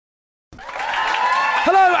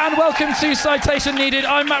Hello and welcome to Citation Needed.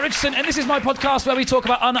 I'm Matt Richardson and this is my podcast where we talk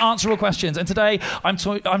about unanswerable questions. And today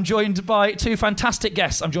I'm joined by two fantastic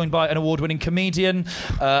guests. I'm joined by an award-winning comedian,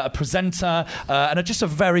 a presenter, and just a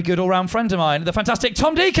very good all-round friend of mine, the fantastic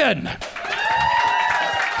Tom Deacon.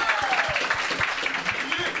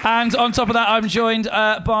 And on top of that, I'm joined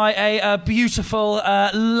by a beautiful,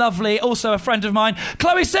 lovely, also a friend of mine,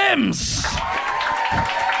 Chloe Sims.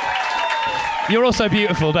 You're also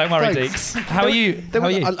beautiful, don't worry, Deeks. How are you?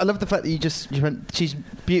 I love the fact that you went, she's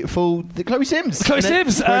beautiful. Chloe Sims. Chloe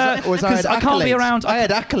Sims. I can't be around. I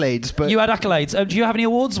had accolades, but... You had accolades. Do you have any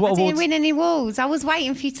awards? What I awards? didn't win any awards. I was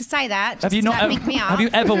waiting for you to say that. Have you not? Have you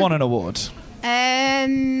ever won an award?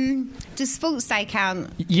 Does Sports Day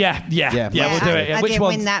count? Yeah, we'll do it. Yeah. I Which didn't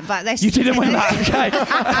ones? win that, but let's You didn't win that, okay.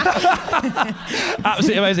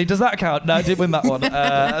 Absolutely amazing. Does that count? No, I didn't win that one.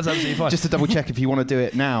 That's absolutely fine. Just to double check, if you want to do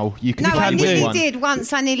it now, you can. No, I nearly one. did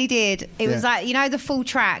once. I nearly did. It was like, you know, the full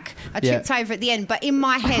track. I tripped over at the end, but in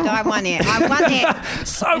my head, I won it.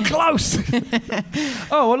 So close.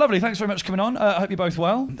 Oh, well, lovely. Thanks very much for coming on. I hope you're both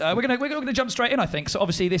well. We're gonna jump straight in, I think. So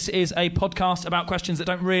obviously, this is a podcast about questions that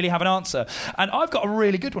don't really have an answer, and I've got a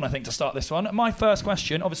really good one, I think, to start this one. My first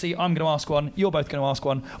question, obviously, I'm going to ask one. You're both going to ask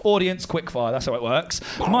one. Audience, quickfire. That's how it works.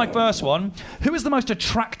 My first one: who is the most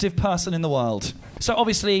attractive person in the world? So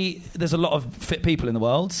obviously, there's a lot of fit people in the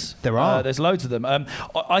world. There are. There's loads of them.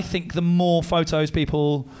 I think the more photos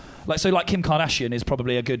people like Kim Kardashian is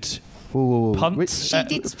probably a good. Punt. She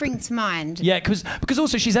did spring to mind. Yeah, because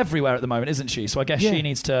also she's everywhere at the moment, isn't she? So I guess she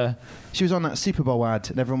needs to... She was on that Super Bowl ad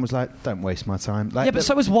and everyone was like, don't waste my time. Like, but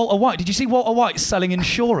so was Walter White. Did you see Walter White selling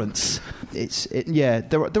insurance?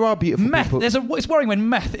 There are beautiful meth, people. It's worrying when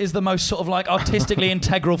meth is the most sort of like artistically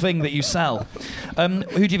integral thing that you sell. Who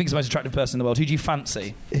do you think is the most attractive person in the world? Who do you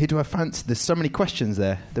fancy? Who do I fancy? There's so many questions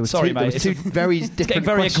there. There was Sorry, two, mate. There was two very different it's getting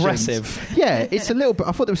very questions. aggressive. Yeah, it's a little bit...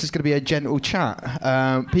 I thought there was just going to be a gentle chat.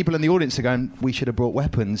 People in the audience are going, we should have brought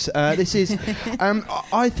weapons. This is...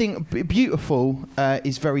 I think beautiful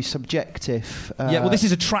is very subjective. Yeah, well, this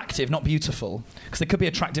is attractive, not beautiful. Because it could be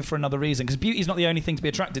attractive for another reason. Because beauty is not the only thing to be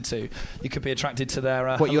attracted to. You could be attracted to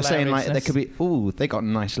their what you're saying, like, there could be... Ooh, they got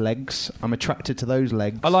nice legs. I'm attracted to those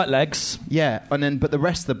legs. I like legs. Yeah, and then... But the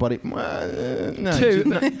rest of the body... no.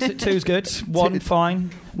 Two's good. One, fine.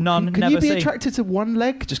 None, Can never you be see. attracted to one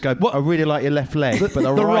leg? Just go, I really like your left leg, but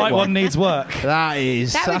the right one needs work.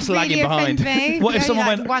 That's would really lagging behind. offend me. What if someone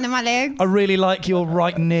went, one of my legs? I really like your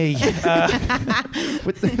right knee.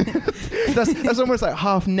 That's almost like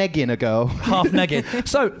half negging a girl. Half negging.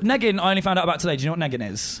 So, negging, I only found out about today. Do you know what negging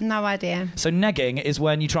is? No idea. So, negging is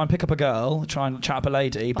when you try and pick up a girl, try and chat up a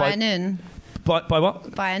lady. By a nun. By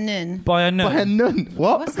what? By a nun. By a nun. By a nun.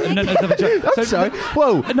 What? What's a nun? I'm sorry.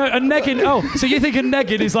 Whoa. No, a negging. Oh, so you think a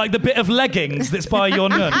negging is like the bit of leggings that's by your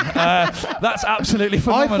nun? That's absolutely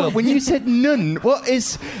phenomenal. I thought when you said nun, what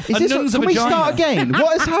is a this? Nun's Can a we vagina. start again?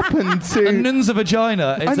 What has happened to a nun's a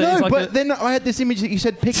vagina? I know, but then I had this image that you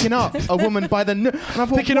said picking up a woman by the nun. And I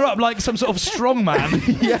thought, picking her up like some sort of strong man.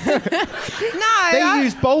 No. They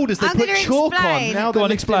use boulders. They I'm put gonna chalk explain. on. Now Go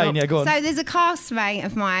on, explain. Yeah, go on. So there's a castmate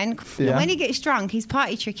of mine. Yeah. When he gets drunk, his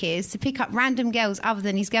party trick is to pick up random girls other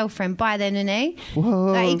than his girlfriend by their nunny.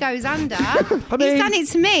 Whoa. That he goes under. mean- He's done it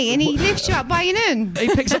to me, and he lifts you up by your nun. He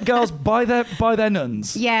picks up girls by their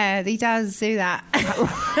nuns. Yeah, he does do that.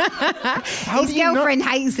 How His do you not- girlfriend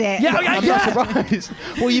hates it. Yeah, I'm not surprised.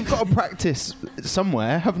 Well, you've got to practice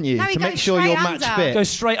somewhere, haven't you, No, he to make goes sure you're straight match under. fit. Go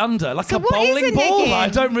straight under, like So a what is bowling a ball. negging? I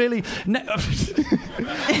don't really.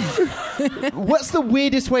 What's the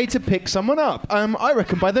weirdest way to pick someone up? I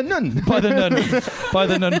reckon by the nun. By the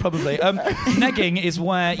nun, probably. Negging is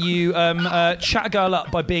where you chat a girl up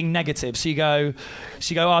by being negative. So you go,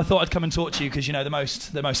 oh, I thought I'd come and talk to you because, you know, the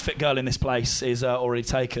most fit girl in this place is already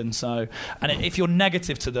taken. So, and if you're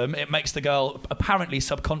negative to them, it makes the girl apparently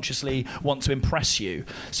subconsciously want to impress you.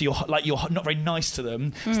 So you're not very nice to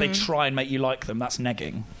them, so they try and make you like them. That's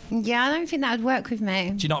negging. Yeah, I don't think that would work with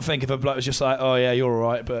me. Do you not think if a bloke was just like, oh yeah, you're all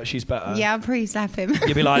right, but she's better? Yeah, I'll probably slap him.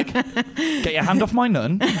 You'd be like, get your hand off my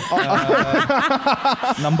nun.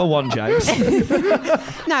 Number one, James.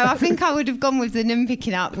 No, I think I would have gone with the nun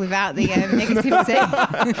picking up without the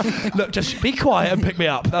negativity. Look, just be quiet and pick me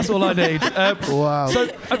up. That's all I need. Wow. So,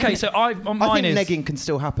 okay, so I mine think is... negging can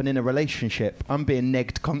still happen in a relationship. I'm being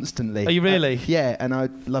negged constantly. Are you really? Yeah, and I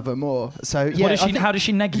love her more. So yeah, How does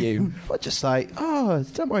she neg you? Well, just like, oh,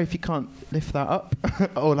 don't worry worry if you can't lift that up.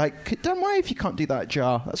 Or like, don't worry if you can't do that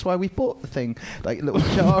jar. That's why we bought the thing, like little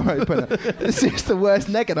jar opener. This is the worst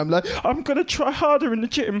negging. I'm like, I'm going to try harder in the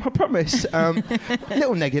gym, I promise.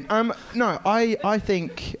 Little negging. No, I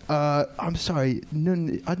think, I'm sorry,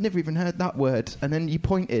 I'd never even heard that word. And then you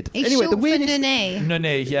pointed. It's anyway, short the weirdest... for nunny.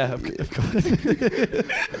 Nunny, yeah, of course.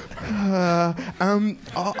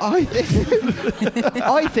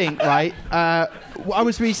 I think, right, I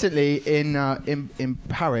was recently in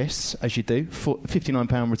Paris, as you do, for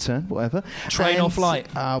 £59 return, whatever. Train or flight?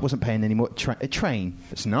 I wasn't paying any more. A train.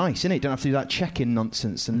 It's nice, isn't it? You don't have to do that check-in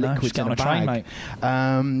nonsense and liquids just get in on a a train, bag.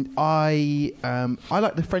 mate. I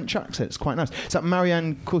like the French accent. It's quite nice. Is that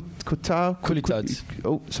Marianne Cotillard? Coulthard.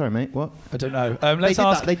 Oh, sorry, mate. What? I don't know. Let's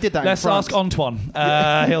ask. They did that. Let's in France. ask Antoine.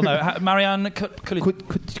 He'll know. Marianne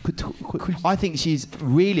Coulthard. I think she's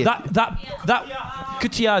really That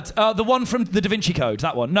Coutillard, the one from the Da Vinci Code.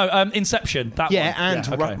 That one. No, Inception. That one. and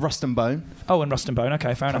okay. Rust and Bone. Oh, and Rust and Bone.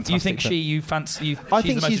 Okay, fair enough. Do you think Fantastic, I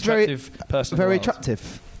think she's the most she's very attractive person? very in the world?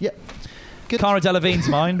 attractive. Yeah. Good. Cara Delevingne's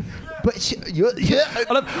mine. But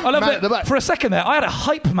I love Man at the it. back. For a second there, I had a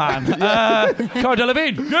hype man. Cara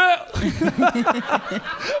Delevingne. Yeah.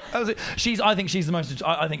 That was it. I think she's the most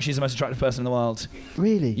attractive person in the world.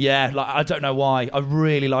 Really? Yeah. Like, I don't know why. I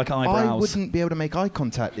really like eyebrows. I wouldn't be able to make eye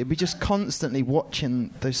contact. It'd be just constantly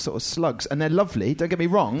watching those sort of slugs, and they're lovely. Don't get me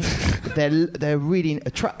wrong. they're really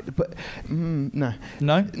attractive, but no.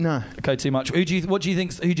 No. Okay, too much. Who do you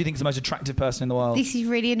think is the most attractive person in the world? This is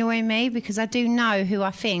really annoying me because I do know who I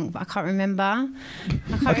think, but I can't remember.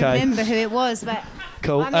 I can't remember who it was, but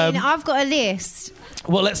Cool. I mean, I've got a list.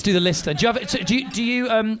 Well, let's do the list then. Do you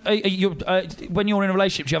have when you're in a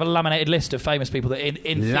relationship, do you have a laminated list of famous people that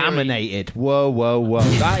in theory... Laminated. Whoa.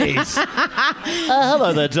 That is...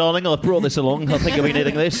 Hello there, darling. I've brought this along. I think you'll be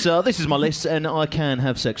needing this. This is my list, and I can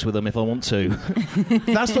have sex with them if I want to.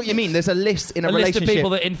 That's what you mean. There's a list in a relationship. List of people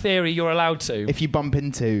that in theory you're allowed to. If you bump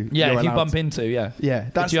into... Yeah, if you allowed bump to. into, yeah. Yeah,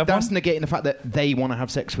 that's negating the fact that they want to have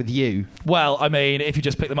sex with you. Well, I mean, if you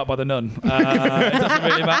just pick them up by the nun, it doesn't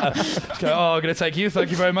really matter. Just go, I'm going to take you. Thank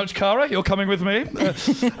you very much, Cara. You're coming with me.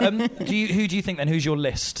 Who do you think then? Who's your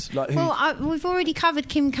list? Like, Well, we've already covered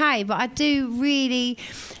Kim K, but I do really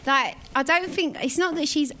like. I don't think it's not that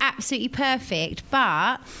she's absolutely perfect,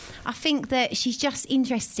 but I think that she's just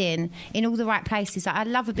interesting in all the right places. Like, I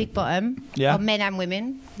love a big bottom. Yeah. Of men and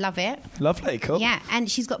women. Love it. Lovely, cool. Yeah, and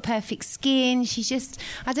she's got perfect skin. She's just,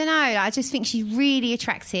 I don't know, I just think she's really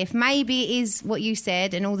attractive. Maybe it is what you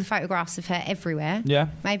said and all the photographs of her everywhere. Yeah.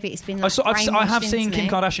 Maybe it's been I have brainwashed seen into Kim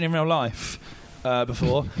me. Kardashian in real life.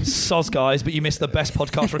 Before. Soz, guys, but you missed the best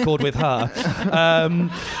podcast record with her.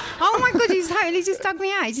 Oh my God, he's totally just dug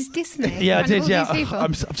me out. He just dissed me. Yeah, I in front did, of all yeah. these people.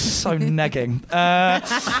 I'm so negging.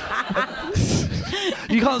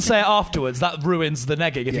 You can't say it afterwards. That ruins the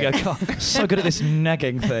negging. If you go, God, so good at this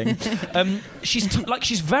negging thing.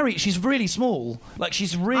 She's really small. Like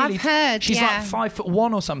she's really. I've heard. She's yeah. like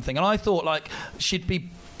 5'1" or something, and I thought like she'd be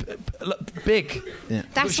big. Yeah.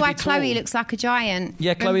 That's she'd why be tall. Chloe looks like a giant.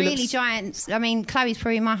 Yeah, Chloe and really looks- giant. I mean, Chloe's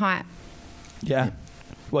probably my height. Yeah.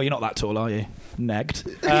 Well, you're not that tall, are you?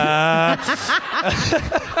 Negged.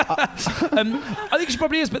 I think she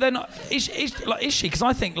probably is, but then is she? Because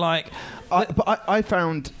I think like. I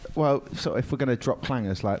found... Well, so if we're going to drop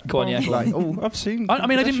clangers, like... Go on, yeah. Like, I've seen... I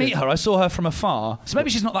mean, I didn't meet her. I saw her from afar. So maybe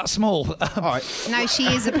she's not that small. All right. No, she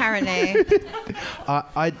is apparently.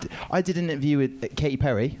 I did an interview with Katy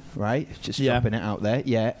Perry, right? Just dropping it out there,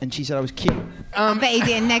 yeah. And she said I was cute. I bet you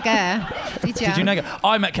didn't neg her. Did you? Did you neg her?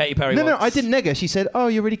 I met Katy Perry No, once. I didn't neg her. She said, "Oh,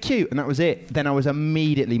 you're really cute," and that was it. Then I was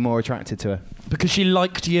immediately more attracted to her. Because she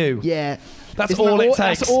liked you. Yeah. That's Isn't all that it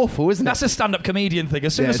takes. That's awful, isn't That's it? a stand-up comedian thing.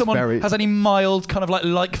 As soon as it's someone very- has any mild kind of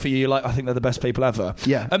like for you, you're like, I think they're the best people ever.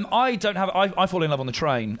 Yeah. I don't have. I fall in love on the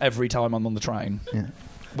train every time I'm on the train. Yeah.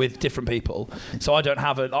 With different people, so I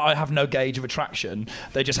have no gauge of attraction.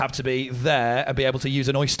 They just have to be there and be able to use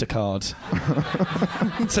an Oyster card.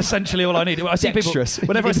 It's essentially all I need. I see Dexterous. people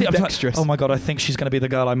whenever I see. I'm like, Dexterous. oh my God, I think she's going to be the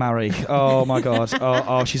girl I marry. Oh my God.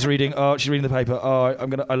 Oh, she's reading. Oh, she's reading the paper. Oh,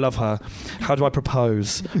 I love her. How do I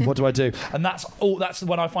propose? What do I do? And that's all. That's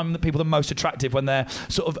when I find the people the most attractive, when they're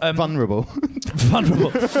sort of Vulnerable.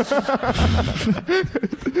 vulnerable.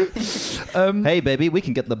 Hey, baby, we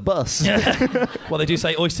can get the bus. Well, they do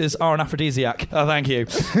say oysters are an aphrodisiac. Oh, thank you.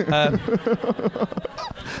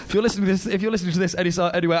 If you're listening to this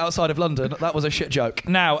anywhere outside of London, that was a shit joke.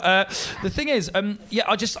 Now, the thing is, I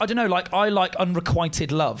don't know. Like, I like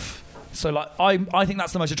unrequited love. So, like, I think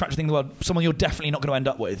that's the most attractive thing in the world. Someone you're definitely not going to end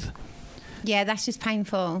up with. Yeah, that's just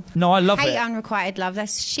painful. No, I love hate it. unrequited love.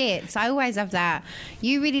 That's shit. So I always have that.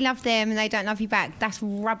 You really love them and they don't love you back. That's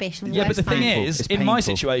rubbish. Yeah, but the thing is, It's in my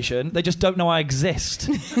painful. situation, they just don't know I exist.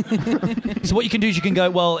 So what you can do is you can go,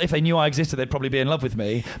 well, if they knew I existed, they'd probably be in love with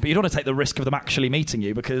me. But you don't want to take the risk of them actually meeting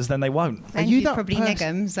you because then they won't. And you you'd that probably pers- neg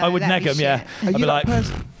them. So I would that'd neg be them, shit. yeah. I'd be like, Are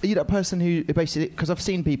you that person who basically, because I've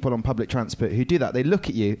seen people on public transport who do that, they look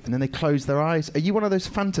at you and then they close their eyes. Are you one of those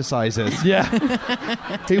fantasizers? yeah.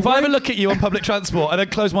 If I ever look at you on public transport and then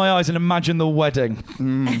close my eyes and imagine the wedding,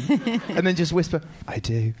 And then just whisper, I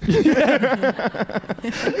do.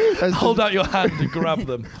 hold out your hand and grab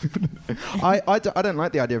them. I don't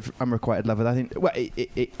like the idea of unrequited love. I think, well,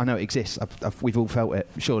 I know it exists. We've all felt it.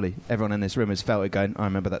 Surely everyone in this room has felt it going, I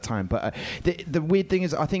remember that time. But the weird thing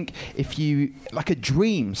is, I think if you, like a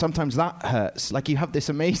dream, sometimes that hurts. Like you have this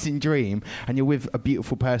amazing dream and you're with a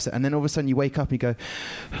beautiful person and then all of a sudden you wake up and you go,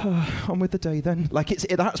 oh, I'm with the day then. Like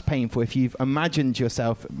that's painful if you've imagined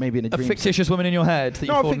yourself maybe in a A dream. fictitious woman in your head that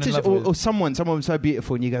you've fallen in love with. Or someone so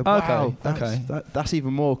beautiful and you go, wow, that's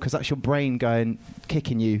even more because that's your brain going,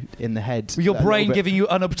 kicking you in the head. Your a little brain bit. giving you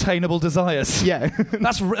unobtainable desires. Yeah.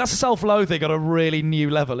 That's self-loathing on a really new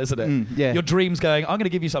level, isn't it? Yeah. Your dream's going, I'm going to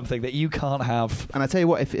give you something that you can't have. And I tell you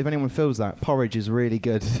what, if anyone feels that, porridge is really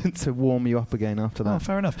good to warm you up again after that. Oh,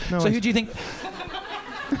 fair enough. No, So who do you think...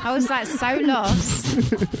 I was like so lost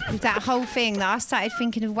with that whole thing that I started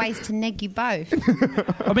thinking of ways to neg you both.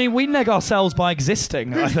 I mean, we neg ourselves by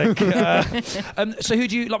existing, I think. So who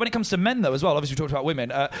do you... Like, when it comes to men, though, as well, obviously we talked about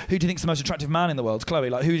women, who do you think's the most attractive man in the world? Chloe,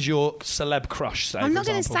 like, who's your celeb crush, say, I'm not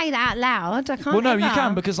going to say that out loud. I can't. Well, no, you ever.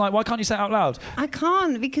 can, because, like, why can't you say it out loud? I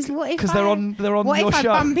can't because what if? Because they're on what your if show.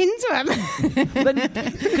 I bump into him?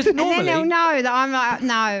 Because And normally... then they'll know that I'm like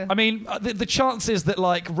no. I mean, the chances that,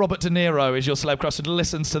 like, Robert De Niro is your celeb crush and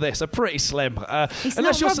listens to this are pretty slim. It's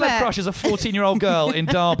Unless not your celeb Robert. crush is a 14-year-old girl in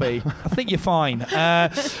Derby, I think you're fine.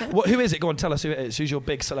 Who is it? Go on, tell us who it is. Who's your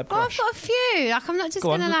big celeb Oh, I've crush? got a few. Like I'm not just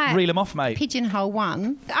Go on, gonna like reel them off, mate. pigeonhole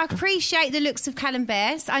one. I appreciate the looks of Callum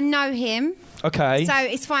Best. I know him. Okay. So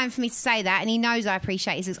it's fine for me to say that, and he knows I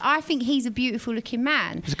appreciate his looks. I think he's a beautiful looking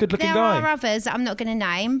man. He's a good-looking there guy. There are others that I'm not going to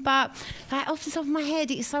name, but like off the top of my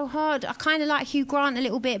head, it's so hard. I kind of like Hugh Grant a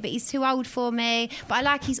little bit, but he's too old for me. But I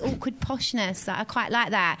like his awkward poshness. Like, I quite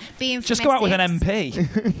like that. Being from Just go out with an Essex.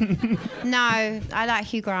 MP. No, I like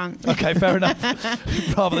Hugh Grant. Okay, fair enough.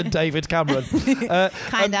 Rather than David Cameron.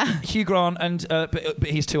 Kinda. Hugh Grant, and but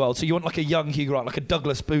he's too old. So you want like a young Hugh Grant, like a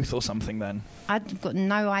Douglas Booth or something then? I've got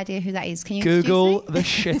no idea who that is. Can you Google excuse me? the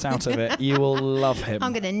shit out of it. You will love him.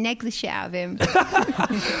 I'm going to neg the shit out of him.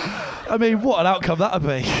 I mean, what an outcome that would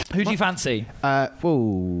be. Who do you fancy? I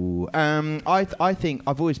think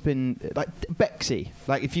I've always been like Bexy.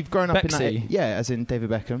 Like if you've grown up Bexy? in that, yeah, as in David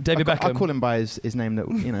Beckham. David I Beckham. call him by his name that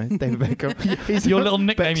David Beckham. He's Your little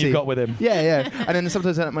nickname Bexy. you've got with him. Yeah. And then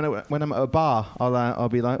sometimes when I'm at a bar, I'll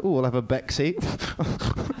be like, oh, I'll have a Bexy.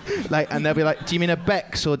 Like, and they'll be like, do you mean a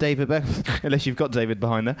Bex or David Beckham? Unless you've got David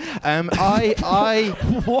behind there.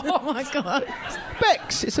 Oh my God.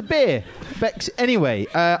 Bex, it's a beer. Bex. Anyway,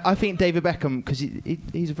 I think David Beckham because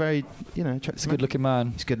he's a very attractive, Good-looking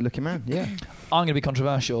man. He's a good-looking man. Yeah. I'm going to be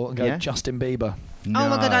controversial and go Yeah? Justin Bieber. Oh my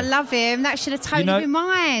God, I love him. That should have totally been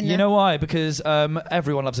mine. You know why? Because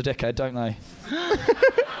everyone loves a dickhead, don't they?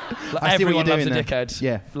 Like, I see what everyone you're loves a doing there. dickhead.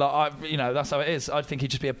 Yeah. Like that's how it is. I think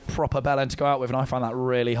he'd just be a proper bellend to go out with, and I find that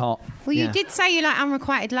really hot. Well, you Yeah. did say you like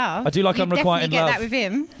unrequited love. I do like You'd unrequited definitely love. get that with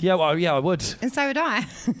him, Yeah, I would. and so would I.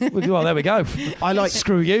 Well, there we go. I like.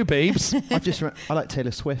 Screw you, Beebs. I like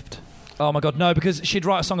Taylor Swift. Oh my God, no, because she'd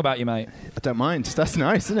write a song about you, mate. I don't mind. That's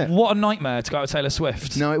nice, isn't it? What a nightmare to go out with Taylor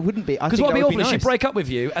Swift. No, it wouldn't be. Because what would be awful is she'd nice. break up with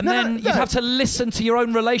you, and No, then no, you'd no. have to listen to your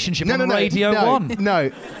own relationship on Radio no, 1.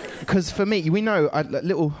 No, because for me, we know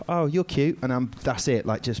oh, you're cute, and that's it,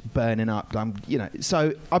 like just burning up.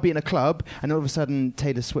 So I'll be in a club, and all of a sudden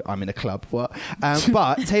Taylor Swift. I'm in a club, what?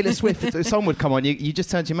 But Taylor Swift, if a song would come on, you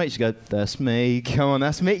just turn to your mates, you go, "That's me, come on,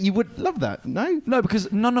 that's me." You would love that, no? No,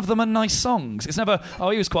 because none of them are nice songs. It's never,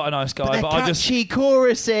 he was quite a nice guy, but I just... catchy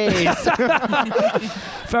choruses.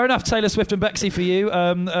 Fair enough, Taylor Swift and Bexy for you,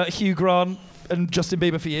 Hugh Grant and Justin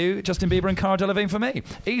Bieber for you, Justin Bieber and Cara Delevingne for me.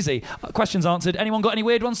 Easy. Questions answered. Anyone got any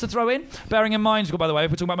weird ones to throw in? Bearing in mind, by the way, if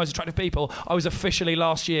we're talking about most attractive people, I was officially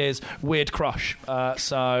last year's weird crush.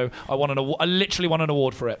 So I won an award. I literally won an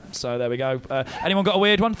award for it. So there we go. Anyone got a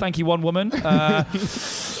weird one? Thank you, one woman.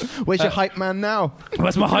 Where's your hype man now?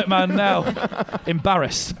 Where's my hype man now?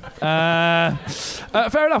 Embarrassed. Fair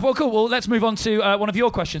enough. Well, cool. Well, let's move on to one of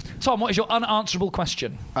your questions. Tom, what is your unanswerable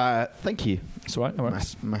question? Thank you. It's all right. No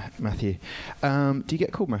worries. Matthew. Do you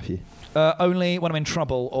get called Matthew? Only when I'm in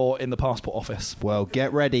trouble or in the passport office. Well,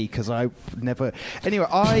 get ready, because I never... Anyway,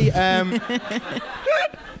 I...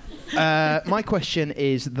 my question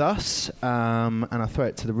is thus, and I'll throw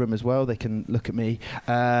it to the room as well, they can look at me.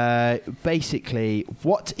 Basically,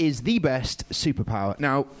 what is the best superpower?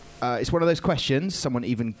 Now, it's one of those questions, someone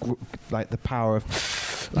even, like the power of...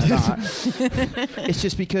 like that. It's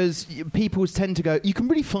just because people tend to go, you can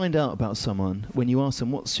really find out about someone when you ask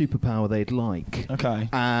them what superpower they'd like. Okay.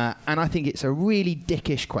 And I think it's a really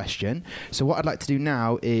dickish question. So what I'd like to do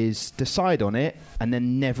now is decide on it and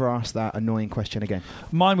then never ask that annoying question again.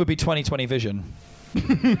 Mine would be 20/20 vision.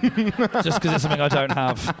 Just because it's something I don't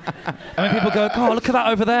have. I mean, people go, oh, look at that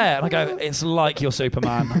over there. And I go, it's like you're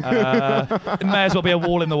Superman. It may as well be a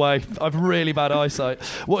wall in the way. I've really bad eyesight.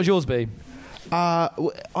 What would yours be? I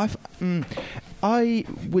don't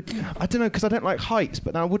know, because I don't like heights,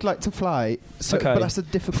 but I would like to fly. So, Okay. But that's a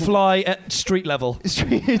difficult... Fly at street level.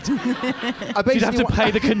 You'd You'd have to pay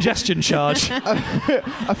the congestion charge.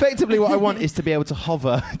 Effectively, what I want is to be able to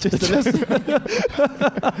hover just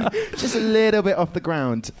a little bit off the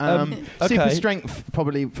ground. Okay. Super strength,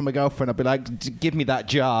 probably from a girlfriend. I'd be like, give me that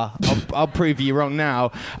jar. I'll prove you wrong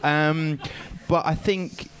now. But I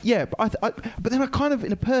think, yeah, but then I kind of,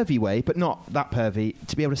 in a pervy way, but not that pervy,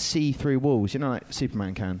 to be able to see through walls, you know, like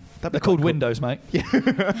Superman can. They're called windows, mate. Yeah.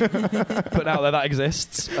 Put out there, that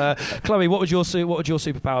exists. Chloe, what would your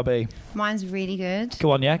superpower be? Mine's really good.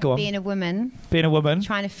 Go on, yeah, go on. Being a woman. Being a woman.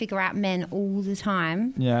 Trying to figure out men all the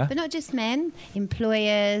time. Yeah. But not just men,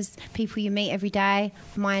 employers, people you meet every day,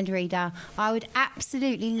 mind reader. I would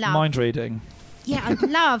absolutely love... Mind reading. Yeah, I'd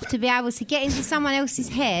love to be able to get into someone else's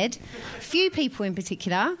head, few people in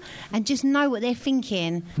particular, and just know what they're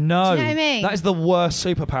thinking. No. Do you know what I mean? That is the worst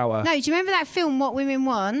superpower. No, do you remember that film, What Women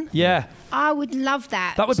Want? Yeah. I would love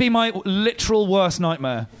that. That would be my literal worst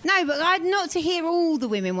nightmare. No, but I'd not to hear all the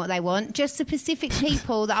women what they want, just the specific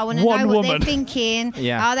people that I want to One know what woman. they're thinking.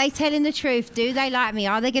 Yeah. Are they telling the truth? Do they like me?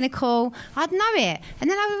 Are they going to call? I'd know it. And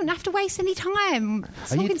then I wouldn't have to waste any time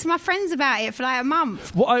talking to my friends about it for like a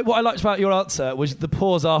month. What I liked about your answer was the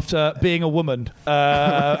pause after being a woman.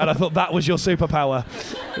 And I thought that was your superpower.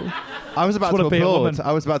 I was about Just to wanna be a woman. applaud.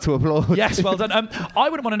 I was about to applaud. Yes, well done. I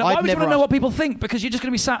wouldn't want to know. I'd I would want never to know ask- what people think, because you're just going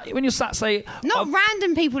to be sat, when you're sat, say... Not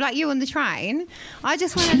random people like you on the train. I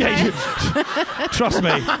just want to know. Yeah, trust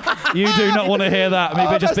me, you do not want to hear that.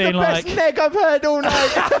 Maybe just that's being the like... best neg I've heard all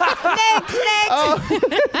night.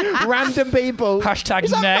 Legs. Random people. Hashtag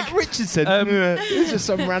Is that neg. Matt Richardson? It's just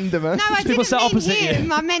some randomer. No, I People didn't sat mean opposite him.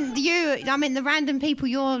 you. I meant you. I meant the random people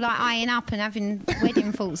you're like eyeing up and having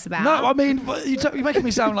wedding thoughts about. No, I mean, you're making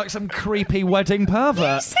me sound like some creepy wedding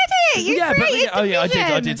pervert. You said it. You yeah, created but the I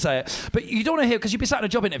vision. did say it. But you don't want to hear, because you'd be sat in a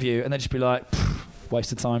job interview and they'd just be like,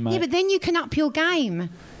 waste of time, mate. Yeah, but then you can up your game.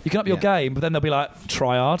 You can up your game, but then they'll be like,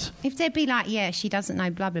 try hard. If they'd be like, yeah, she doesn't know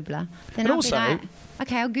blah blah blah, then But I'd also- be like,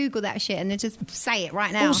 okay, I'll Google that shit and then just say it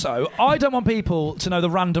right now. Also, I don't want people to know the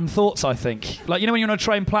random thoughts I think. Like, you know when you're on a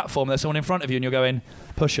train platform, there's someone in front of you and you're going,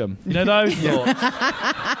 push them. You know those thoughts?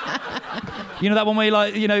 You know that one where you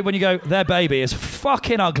like, you know, when you go, their baby is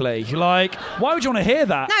fucking ugly. Like, why would you want to hear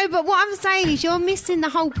that? No, but what I'm saying is you're missing the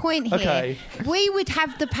whole point here. Okay. We would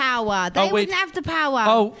have the power. They Oh, wouldn't have the power.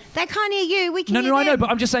 Oh. They can't hear you. We can hear No, I know, them. but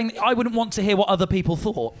I'm just saying I wouldn't want to hear what other people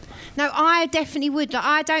thought. No, I definitely would. Like,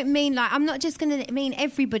 I don't mean like I'm not just going to mean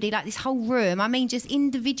everybody, like this whole room. I mean just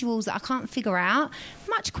individuals that I can't figure out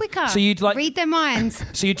much quicker. So you'd like- read their minds.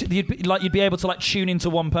 So you'd be able to like tune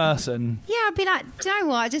into one person. Yeah, I'd be like, do you know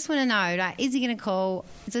what? I just want to know, like, is he going to call?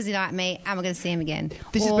 Does he like me? Am I going to see him again?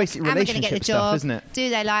 This is Or basically am I gonna get the relationship stuff, job? isn't it? Do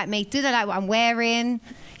they like me? Do they like what I'm wearing?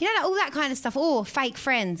 You know, like all that kind of stuff. Or fake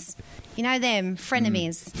friends. You know them,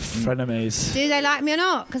 frenemies. Frenemies. Do they like me or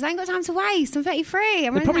not? Because I ain't got time to waste. I'm 33.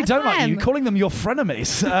 I'm They running probably out of don't like Um, time. you. Calling them your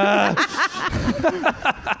frenemies.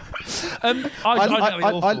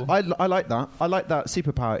 I like that. I like that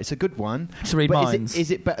superpower. It's a good one. To read but minds.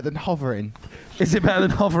 Is it better than hovering? Is it better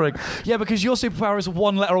than hovering? Yeah, because your superpower is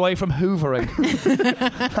one letter away from hoovering.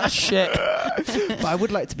 That's shit. But I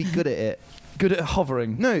would like to be good at it. Good at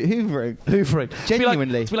hovering. No, hoovering. Hoovering.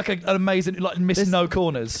 Genuinely. To be like an amazing, like miss There's- no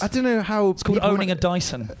corners. I don't know how. It's called owning a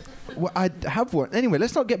Dyson. Well, I have one. Anyway,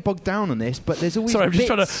 let's not get bogged down on this. But there's always. Sorry, I'm just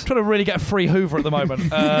bits. trying to really get a free Hoover at the moment.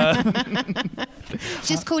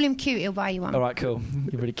 Just call him cute. He'll buy you one. All right, cool.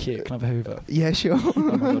 You're really cute. Can I have a Hoover? Yeah, sure. Oh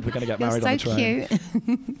my god, we're going to get You're married so on the train.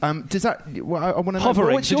 cute. Does that? Well, I want to know.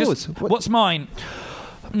 Hovering. What's So yours? just, what's mine?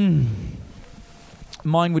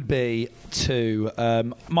 Mine would be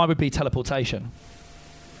mine would be teleportation.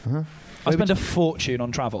 Uh-huh. I spend a fortune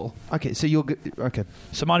on travel. Okay, so you're okay.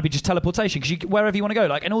 So mine would be just teleportation, because wherever you want to go.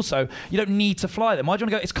 Like, and also, you don't need to fly them. Why do you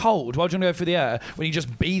want to go? It's cold. Why do you want to go through the air when you can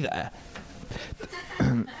just be there?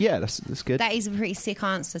 Yeah, that's good. That is a pretty sick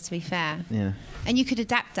answer, to be fair. Yeah. And you could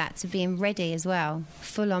adapt that to being ready as well.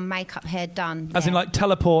 Full on makeup, hair done. As in, like,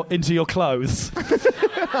 teleport into your clothes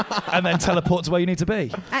and then teleport to where you need to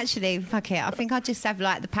be. Actually, fuck it. I think I'd just have,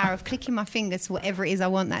 like, the power of clicking my fingers to whatever it is I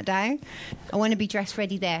want that day. I want to be dressed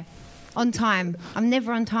ready there. On time. I'm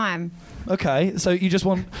never on time. Okay, so you just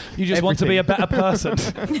want to be a better person.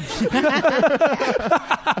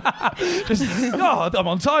 I'm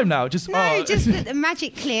on time now. Just a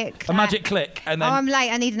magic click. A magic click, and then I'm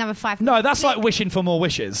late. I need another 5 minutes. No, that's like wishing for more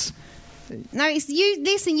wishes. No, it's you.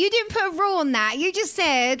 Listen, you didn't put a rule on that. You just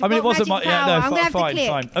said. I mean, it wasn't my. Yeah, no, I'm gonna have the click.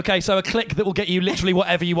 fine. Okay, so a click that will get you literally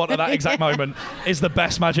whatever you want at that exact moment is the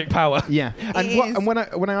best magic power. Yeah, and when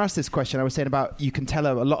I asked this question, I was saying about you can tell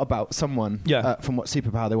a lot about someone from what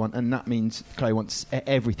superpower they want, and that means Chloe wants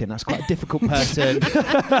everything. That's quite a difficult person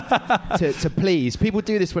to please. People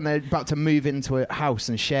do this when they're about to move into a house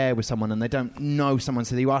and share with someone, and they don't know someone,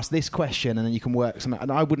 so you ask this question, and then you can work something.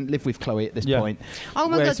 And I wouldn't live with Chloe at this point. Oh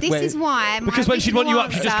my God, this is why. Because when she'd want you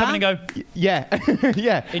up, she'd just come in and go, yeah,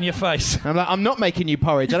 yeah, in your face. I'm like, I'm not making you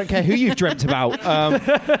porridge. I don't care who you've dreamt about.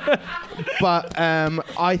 But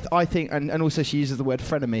I think, and also she uses the word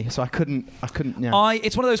frenemy, so I couldn't. Yeah.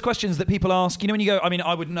 It's one of those questions that people ask. You know, when you go, I mean,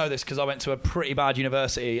 I wouldn't know this because I went to a pretty bad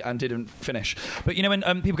university and didn't finish. But you know, when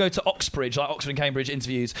people go to Oxbridge, like Oxford and Cambridge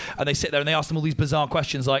interviews, and they sit there and they ask them all these bizarre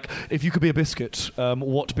questions, like, if you could be a biscuit,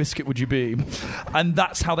 what biscuit would you be? And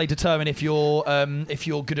that's how they determine if you're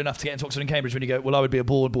good enough to get into Oxford and Cambridge. When you go, well, I would be a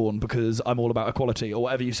board-born because I'm all about equality, or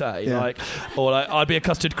whatever you say, or I'd be a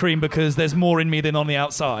custard cream because there's more in me than on the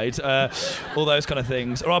outside, all those kind of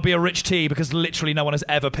things, or I'll be a rich tea because literally no one has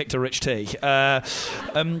ever picked a rich tea. There's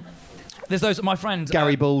those. My friend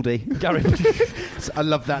Garibaldi. Garibaldi. I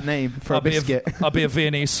love that name for a biscuit. I'll be a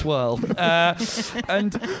Viennese swirl.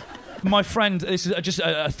 And my friend, this is just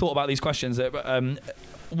a thought about these questions.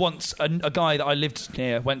 Once a guy that I lived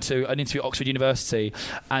near went to an interview at Oxford University,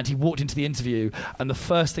 and he walked into the interview, and the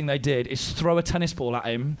first thing they did is throw a tennis ball at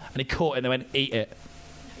him, and he caught it and they went, eat it.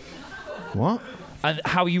 What? And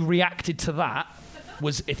how you reacted to that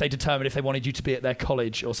was if they determined if they wanted you to be at their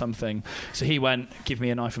college or something. So he went, give me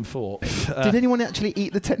a knife and fork. Did anyone actually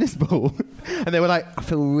eat the tennis ball? And they were like, I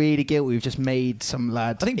feel really guilty, we've just made some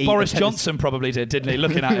lad I think Boris Johnson probably did, didn't he,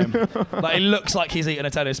 looking at him? Like, it looks like he's eating a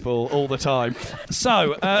tennis ball all the time.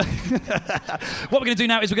 So what we're going to do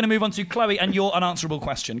now is we're going to move on to Chloe and your unanswerable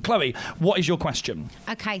question. Chloe, what is your question?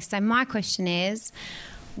 Okay, so my question is,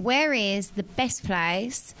 where is the best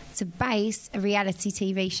place to base a reality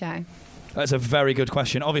TV show? That's a very good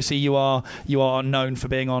question. Obviously, you are known for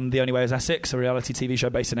being on The Only Way is Essex, a reality TV show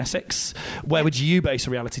based in Essex. Where would you base a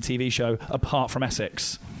reality TV show apart from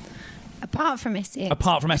Essex? Apart from Essex?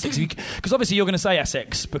 Apart from Essex. Because obviously you're going to say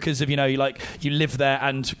Essex because of, you live there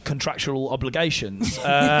and contractual obligations.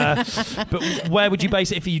 But where would you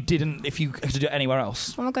base it if you had to do it anywhere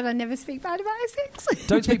else? Oh my God, I never speak bad about Essex.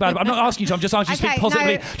 Don't speak bad about it. I'm not asking you to, I'm just asking you to speak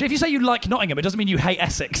positively. No. If you say you like Nottingham, it doesn't mean you hate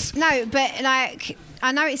Essex. No, but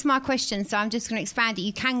I know it's my question, so I'm just going to expand it.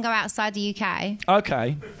 You can go outside the UK.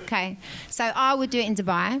 Okay. So I would do it in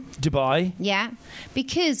Dubai. Dubai? Yeah.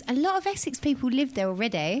 Because a lot of Essex people live there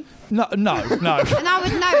already. No. And I would know.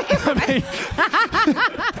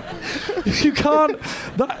 You can't.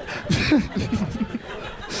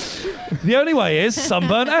 The only way is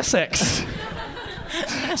sunburnt Essex.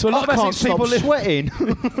 So a lot of Essex people live sweating.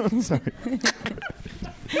 Sorry.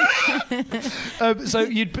 So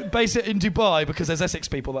you'd base it in Dubai because there's Essex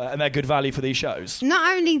people there and they're good value for these shows.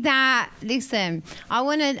 Not only that, listen,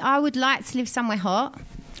 I would like to live somewhere hot.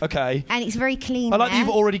 Okay. And it's very clean. I like that you've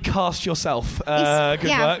already cast yourself. Good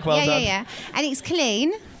work. Well done. Yeah. And it's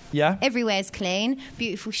clean. Yeah. Everywhere's clean.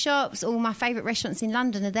 Beautiful shops. All my favourite restaurants in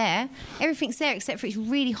London are there. Everything's there except for it's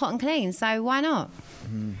really hot and clean. So why not?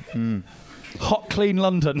 Mm-hmm. Hot, clean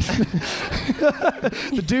London.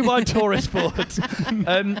 The Dubai Tourist Board.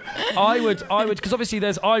 I would, because obviously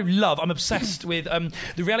I'm obsessed with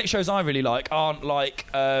the reality shows I really like aren't like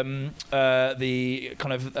the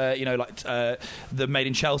kind of the Made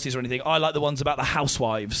in Chelsea's or anything. I like the ones about the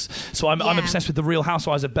housewives. So I'm obsessed with the Real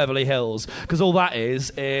Housewives of Beverly Hills because all that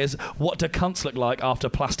is what do cunts look like after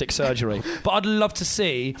plastic surgery. But I'd love to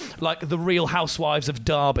see like the Real Housewives of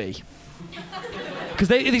Derby. Because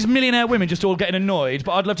these millionaire women just all getting annoyed,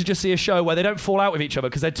 but I'd love to just see a show where they don't fall out with each other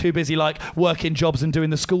because they're too busy like working jobs and doing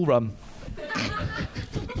the school run.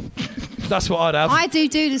 That's what I'd have. I do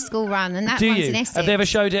the school run, and that one's in Essex. Have they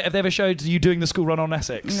ever showed you doing the school run on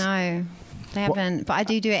Essex? No. They haven't, but I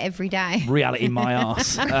do it every day. Reality my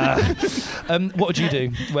arse. What would you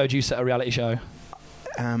do? Where would you set a reality show?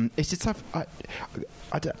 It's just tough.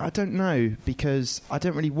 I don't know, because I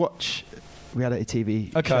don't really watch reality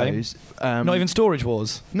TV shows. Not even Storage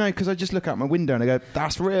Wars? No, because I just look out my window and I go,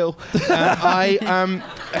 that's real. I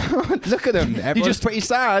look at them. Everyone's just pretty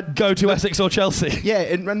sad. Go to Essex or Chelsea. Yeah,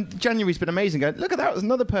 and January's been amazing. Go, look at that. There's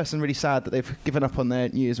another person really sad that they've given up on their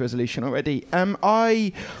New Year's resolution already.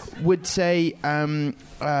 I would say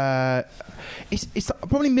it's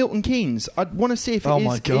probably Milton Keynes. I'd want to see if it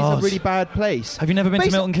is a really bad place. Have you never been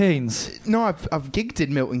to Milton Keynes? No, I've gigged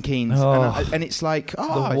in Milton Keynes, and it's like,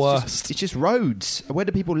 the worst. It's just roads. Where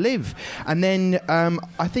do people live? And then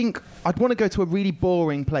I think I'd want to go to a really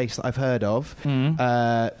boring place that I've heard of.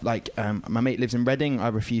 My mate lives in Reading. I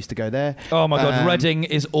refuse to go there. Oh my God, Reading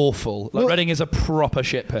is awful. Reading is a proper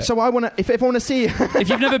shit pit. So I want to, if I want to see... If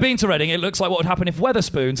you've never been to Reading, it looks like what would happen if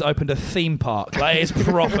Wetherspoons opened a theme park. Like, it's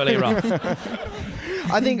properly rough.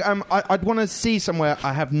 I think I'd want to see somewhere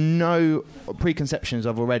I have no preconceptions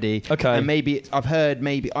of already. Okay. And maybe I've heard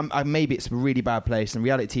maybe it's a really bad place, and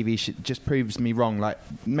reality TV just proves me wrong. Like,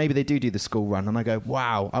 maybe they do the school run, and I go,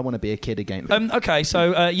 wow, I want to be a kid again. Okay,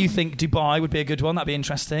 so you think Dubai would be a good one? That'd be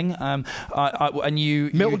interesting. And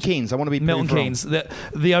Milton Keynes. I want to be Milton Keynes.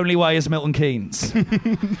 The only way is Milton Keynes.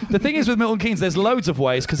 The thing is with Milton Keynes, there's loads of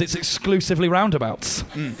ways because it's exclusively roundabouts.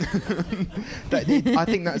 I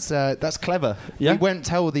think that's clever. Yeah? We won't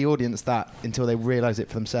tell the audience that until they realise it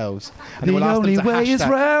for themselves. And the only way is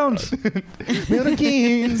round. Milton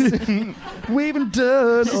Keynes. We've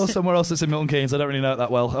done. Or somewhere else that's in Milton Keynes. I don't really know it that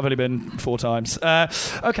well. I've only been 4 times.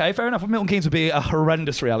 Okay, fair enough. Milton Keynes would be a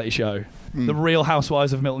horrendous reality show. The Real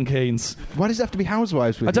Housewives of Milton Keynes. Why does it have to be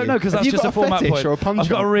housewives with I don't know, because that's just a format point. Or a I've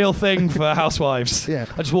got a real thing for housewives. Yeah.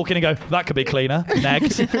 I just walk in and go, that could be cleaner.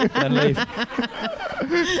 Negged. And leave.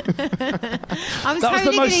 I'm That was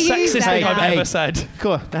the most sexist thing I've now. ever said.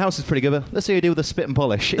 Cool. The house is pretty good. Let's see how you do with the spit and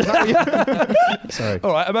polish. Is that what you... Sorry.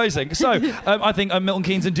 All right, amazing. So, I think Milton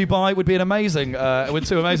Keynes and Dubai would be an amazing, with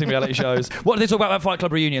 2 amazing reality shows. What do they talk about Fight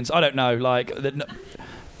Club reunions? I don't know. Like, the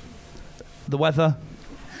weather.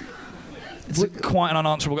 It's quite an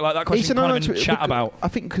unanswerable. Like, that question you can't even chat about. I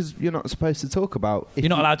think because you're not supposed to talk about... You're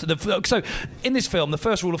not allowed to... So, in this film, the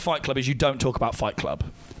first rule of Fight Club is you don't talk about Fight Club,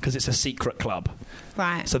 because it's a secret club.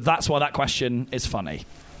 Right. So that's why that question is funny.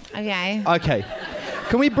 Okay.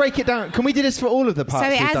 Can we break it down? Can we do this for all of the parts So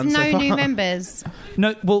it we've has done so no far? new members.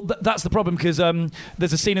 No, well, that's the problem, because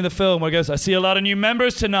there's a scene in the film where he goes, I see a lot of new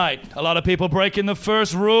members tonight. A lot of people breaking the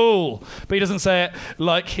first rule. But he doesn't say it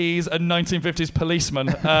like he's a 1950s policeman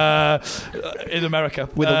in America.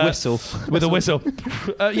 With a whistle. With a whistle.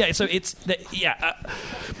 Yeah, so it's...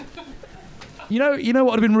 You know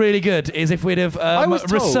what would have been really good is if we'd have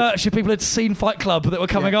researched if people had seen Fight Club that were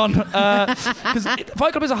coming on. Because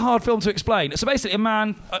Fight Club is a hard film to explain. So basically, a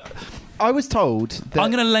man... I was told that... I'm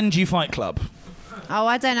going to lend you Fight Club. Oh,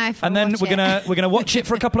 I don't know if and then we're gonna watch it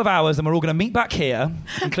for a couple of hours, and we're all gonna meet back here,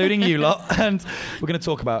 including you lot, and we're gonna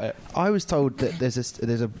talk about it. I was told that there's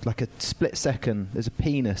a like a split second. There's a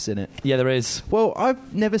penis in it. Yeah, there is. Well,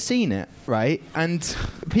 I've never seen it, right? And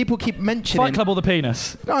people keep mentioning Fight Club or the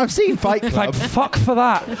penis. No, I've seen Fight Club. Like, fuck for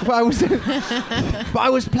that. But I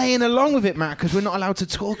was playing along with it, Matt, because we're not allowed to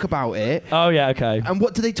talk about it. Oh yeah, okay. And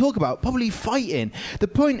what do they talk about? Probably fighting. The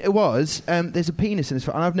point was, there's a penis in this,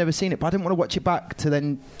 and I've never seen it, but I didn't want to watch it back to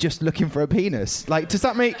then just looking for a penis. Like, does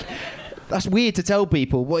that make... That's weird to tell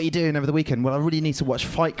people, what are you doing over the weekend? Well, I really need to watch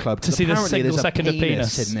Fight Club. To see the single second of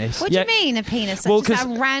penis. In this. What do you mean, a penis? Well, just a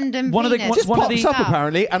random penis? It just pops up,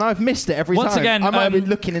 apparently, and I've missed it every Once time. Again, I might have been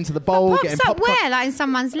looking into the bowl, getting pops up popcorn. where? Like in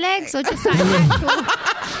someone's legs, or just like an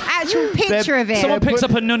actual picture of it? Someone picks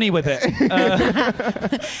up a nunny with it.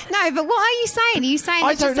 No, but what are you saying? Are you saying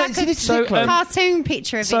I it's don't just know. like a cartoon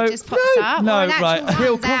picture of it just pops up? No, or an actual right. runs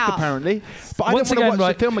Real cock, out? apparently. But I don't Once want to again,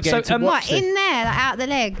 watch the film again to watch What, it. in there, like out the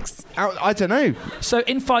legs? I don't know. So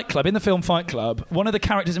in Fight Club, in the film Fight Club, one of the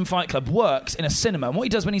characters in Fight Club works in a cinema, and what he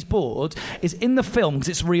does when he's bored is in the film, because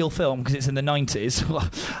it's real film, because it's in the 90s,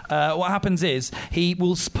 what happens is he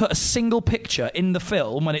will put a single picture in the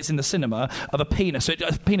film when it's in the cinema of a penis, so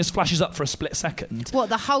a penis flashes up for a split second. What,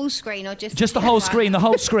 the whole screen or just... Just the whole screen, the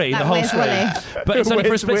whole screen, the whole screen. But it's only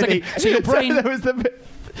for a split second. So your brain...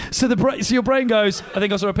 So your brain goes, I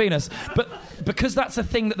think I saw a penis. But because that's a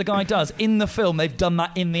thing that the guy does in the film, they've done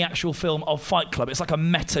that in the actual film of Fight Club. It's like a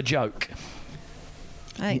meta joke.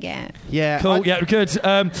 I don't get it. Yeah. Cool. Yeah, good.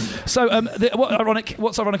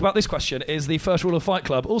 What's ironic about this question is the first rule of Fight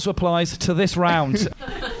Club also applies to this round.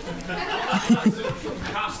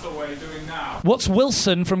 Castaway doing now? What's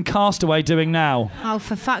Wilson from Castaway doing now? Oh,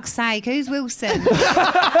 for fuck's sake, who's Wilson? Leave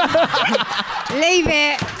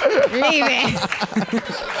it.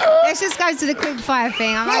 Let's just go to the quickfire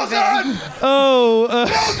thing. I'm over it. Oh,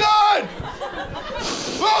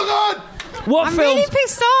 Well done! what I'm films? really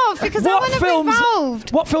pissed off because I want to be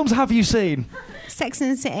involved. What films have you seen? Sex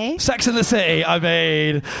and the City. Sex and the City. I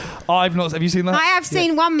mean, I've not. Have you seen that? I have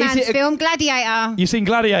seen one man's it a- film, Gladiator. You've seen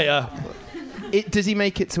Gladiator. Does he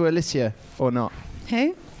make it to Alicia or not?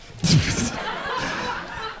 Who?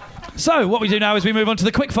 So, what we do now is we move on to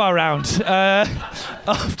the quickfire round.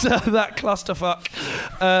 After that clusterfuck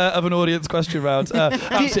of an audience question round.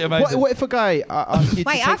 Absolutely amazing. What if a guy asked you to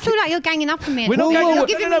Wait, I feel like you're ganging up on me. We're not ganging You're up.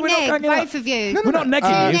 giving No, me we're not neg, ganging up. both of you. We're not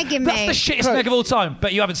negging you. Negging That's me. the shittest neg of all time.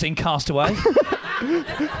 Bet you haven't seen Castaway.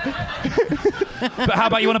 But how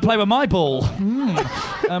about you want to play with my ball? Don't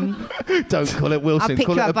call it Wilson. I'll pick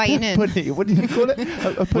call you it up by your nun. punny. What did you call it?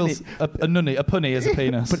 A punny. A nunny. A punny is a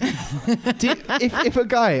penis. If a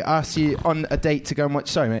guy asks you on a date to go and watch...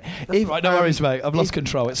 Sorry, mate. Right, no worries, mate. I've lost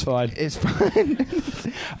control. It's fine. It's fine.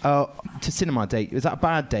 To cinema date. Was that a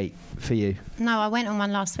bad date for you? No, I went on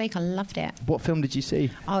one last week. I loved it. What film did you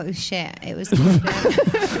see? Oh, it was shit. It was...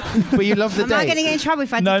 But you loved the Am I date? going to get in trouble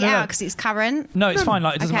if I No, dig it no, no. out because it's current? No, it's fine.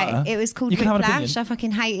 Like, it doesn't Okay, matter. it was called You can have an Whiplash. opinion. I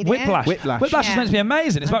fucking hated Whiplash. it. Whiplash. Whiplash is Yeah. meant to be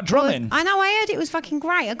amazing. It's about drumming. I know, I heard it was fucking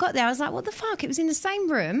great. I got there, I was like, what the fuck? It was in the same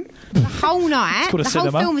room the whole night. called a The whole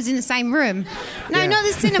cinema. film was in the same room. No, Yeah. not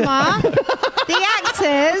the cinema. The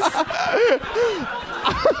actors.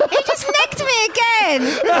 He just negged me again.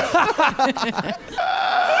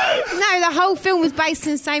 No, the whole film was based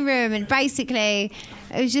in the same room, and basically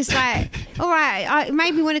it was just like, all right, I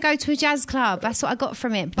maybe want to go to a jazz club. That's what I got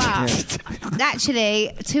from it. But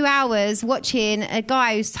actually, 2 hours watching a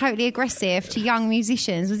guy who's totally aggressive to young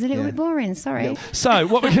musicians was a little bit boring. Sorry. So,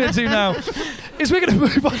 what we're going to do now is we're going to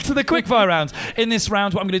move on to the quickfire round. In this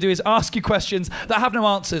round, what I'm going to do is ask you questions that have no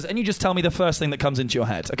answers, and you just tell me the first thing that comes into your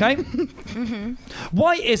head, okay? Mm-hmm.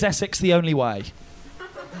 Why is Essex the only way?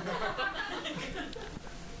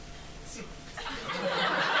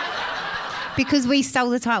 Because we stole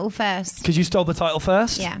the title first. Because you stole the title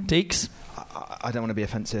first? Yeah. Deeks? I don't want to be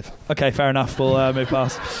offensive. Okay, fair enough. We'll move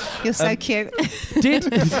past. You're so cute. Did...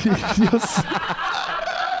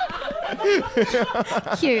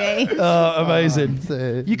 Cutie. Oh, amazing.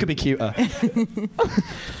 You could be cuter.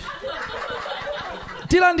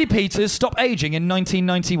 Did Andy Peters stop aging in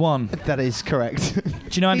 1991? That is correct. Do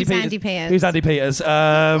you know Andy Who's Peters? Andy Peters? Who's Andy Peters?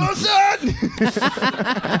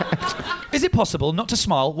 Is it possible not to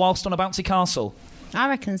smile whilst on a bouncy castle? I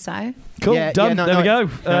reckon so. Cool, done. no, there we go.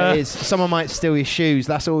 No, it is. Someone might steal your shoes.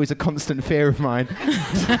 That's always a constant fear of mine.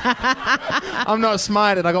 I'm not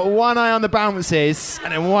smiling. I got one eye on the bounces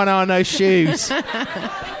and then one eye on those shoes.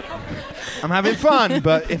 I'm having fun,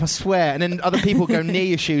 but if I swear, and then other people go near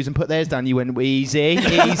your shoes and put theirs down, you went easy.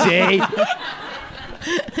 That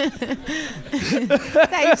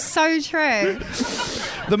is so true.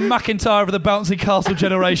 The McIntyre of the bouncy castle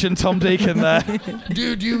generation, Tom Deacon there.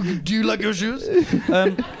 Do you like your shoes? It's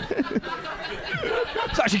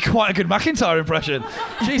actually quite a good McIntyre impression.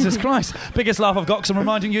 Jesus Christ. Biggest laugh I've got because I'm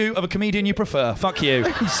reminding you of a comedian you prefer. Fuck you.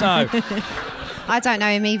 So... I don't know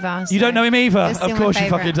him either. You don't know him either? You're still Of course my you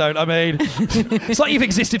fucking don't. I mean, it's like you've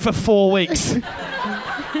existed for 4 weeks.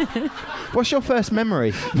 What's your first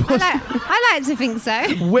memory? I like to think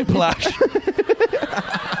so. Whiplash.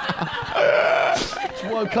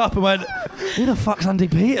 Woke up and went, who the fuck's Andy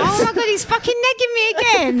Peters? Oh my god, he's fucking negging me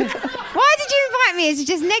again. Why did you invite me to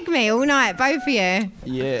just neg me all night, both of you?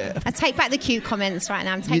 Yeah. I take back the cute comments right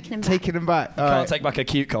now. I'm taking them back. Taking them back. All Can't right. take back a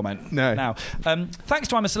cute comment. No. Now, thanks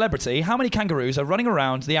to I'm a Celebrity, how many kangaroos are running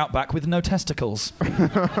around the outback with no testicles?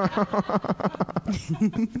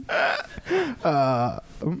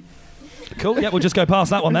 Cool. Yeah, we'll just go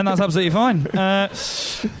past that one then. That's absolutely fine.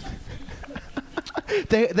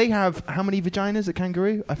 They have how many vaginas, a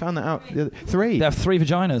kangaroo? I found that out. 3. They have 3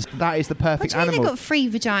 vaginas. That is the What perfect do you mean animal. they've got 3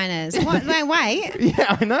 vaginas? What? Wait.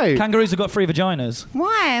 Yeah, I know. Kangaroos have got 3 vaginas.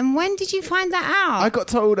 Why? And when did you find that out? I got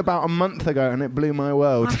told about a month ago and it blew my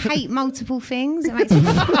world. I hate multiple things. It makes me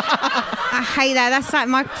I hate that. That's like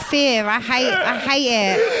my fear. I hate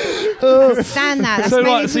it. I understand that. That's So made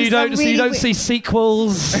what? me So you feel don't really see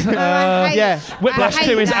sequels? I hate- yeah. Whiplash I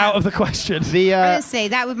 2 hate is that. out of the question. The Honestly,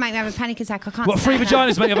 that would make me have a panic attack. I can't. What, 3 stand that.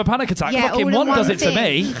 vaginas make you have a panic attack? Yeah, Fucking all in one one does it to thing.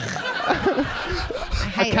 me.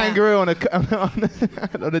 I hate that. kangaroo on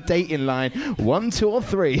a dating line. 1, 2, or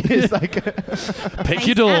 3. It's like Pick It's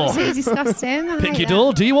your door. absolutely disgusting. I Pick hate your that.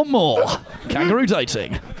 door. Do you want more? Kangaroo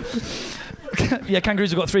dating.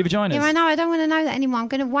 kangaroos have got 3 vaginas. Yeah, I know. I don't want to know that anymore. I'm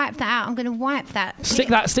going to wipe that out. I'm going to wipe that. Stick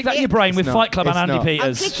that in your brain with It's Fight Club not. and Andy It's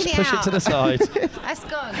not. Peters. I'm clicking it Push it out. to the side. That's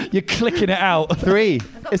gone. You're clicking it out. 3.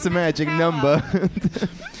 got It's a my magic power. number.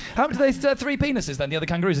 How do they 3 penises then? The other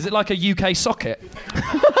kangaroos? Is it like a UK socket?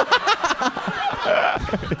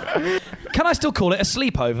 Can I still call it a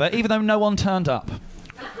sleepover, even though no one turned up?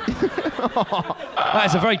 That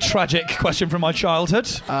is a very tragic question from my childhood.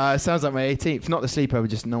 Sounds like my 18th. Not the sleepover,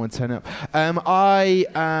 just no one turn up.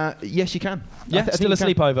 Yes, you can. Yeah, I think still a you can.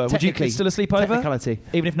 sleepover. Would you Technically. still a sleepover? Technicality.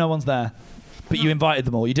 Even if no one's there? But you invited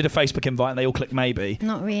them all. You did a Facebook invite and they all clicked maybe.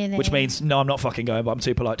 Not really. Which means, no, I'm not fucking going, but I'm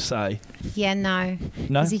too polite to say. Yeah, no.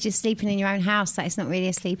 No? Because you're just sleeping in your own house. That it's not really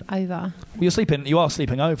a sleepover. You are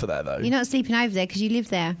sleeping over there, though. You're not sleeping over there because you live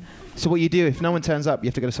there. So what you do, if no one turns up, you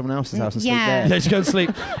have to go to someone else's house and sleep Yeah. there. Yeah, just go and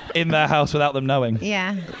sleep in their house without them knowing.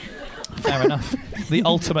 Yeah. Fair enough. The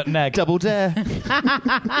ultimate neg. Double dare.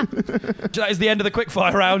 That is the end of the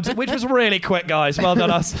quickfire round, which was really quick, guys. Well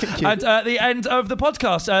done, us. And the end of the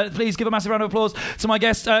podcast. Please give a massive round of applause to my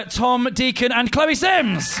guests, Tom Deacon and Chloe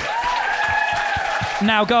Sims.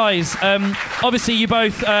 Now, guys, obviously you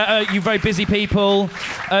both, you're very busy people.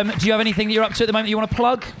 Do you have anything that you're up to at the moment that you want to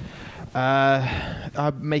plug?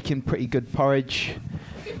 I'm making pretty good porridge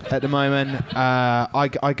at the moment.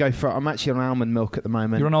 I go for. I'm actually on almond milk at the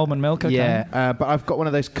moment. You're on almond milk, okay. Yeah, but I've got one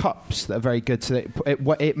of those cups that are very good, so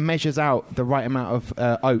it measures out the right amount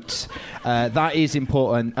of oats. That is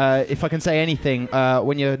important. If I can say anything,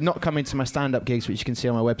 when you're not coming to my stand-up gigs, which you can see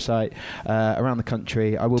on my website around the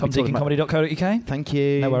country, I will be talking about... TomDeaconComedy.co.uk. Thank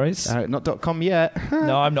you. No worries. Not .com yet.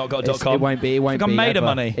 No, I've not got a .com. It won't be. It won't I think be. I'm made of ever.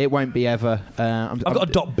 money. It won't be ever. I've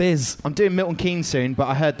got a .biz. I'm doing Milton Keynes soon, but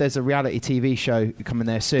I heard there's a reality TV show coming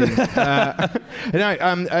there soon. No,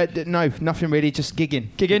 nothing really, just gigging.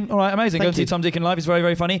 Gigging? All right, amazing. Go Thank see you. Tom Deacon live. He's very,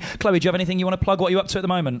 very funny. Chloe, do you have anything you want to plug? What are you up to at the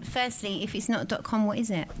moment? Firstly, if it's not .com, what is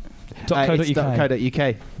it? .co.uk. It's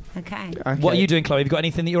 .co.uk. Okay. What are you doing, Chloe? Have you got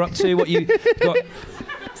anything that you're up to? What you got?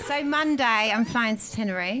 So Monday, I'm flying to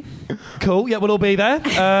Tenerife. Cool. Yeah, we'll all be there.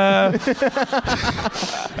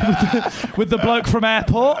 With the bloke from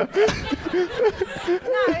airport.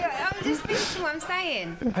 No, I'm just finishing what I'm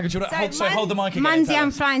saying. Hang on, hold the mic again. Monday, Tell I'm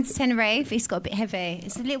us. flying to Tenerife. It's got a bit heavy.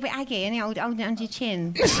 It's a little bit aggy, and hold it under your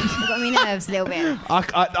chin. I've got my nerves a little bit.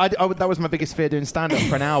 That was my biggest fear, doing stand-up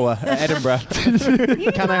for an hour at Edinburgh.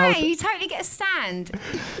 You totally get a stand.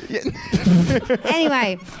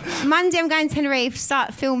 Anyway, Monday I'm going to Tenerife,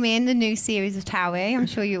 start filming the new series of Towie. I'm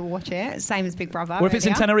sure you'll watch it, same as Big Brother. Or if it's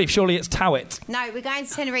in earlier. Tenerife, surely it's Towit. No, we're going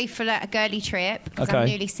to Tenerife for a girly trip because Okay. I'm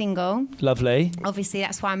newly single. Lovely. Obviously,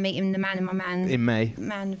 that's why I'm meeting the man of my man. In May.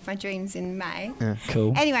 Man of my dreams in May. Yeah.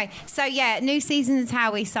 Cool. Anyway, so yeah, new season of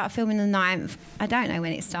Towie, start filming on the 9th. I don't know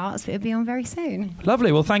when it starts, but it'll be on very soon.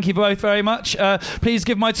 Lovely. Well, thank you both very much. Please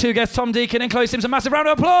give my two guests, Tom Deacon and Chloe Sims, a massive round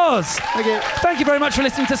of applause. Thank you. Thank you very much for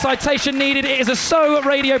listening to Citation Needed. It is a So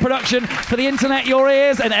radio production for the internet, your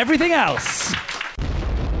ears, and everything else.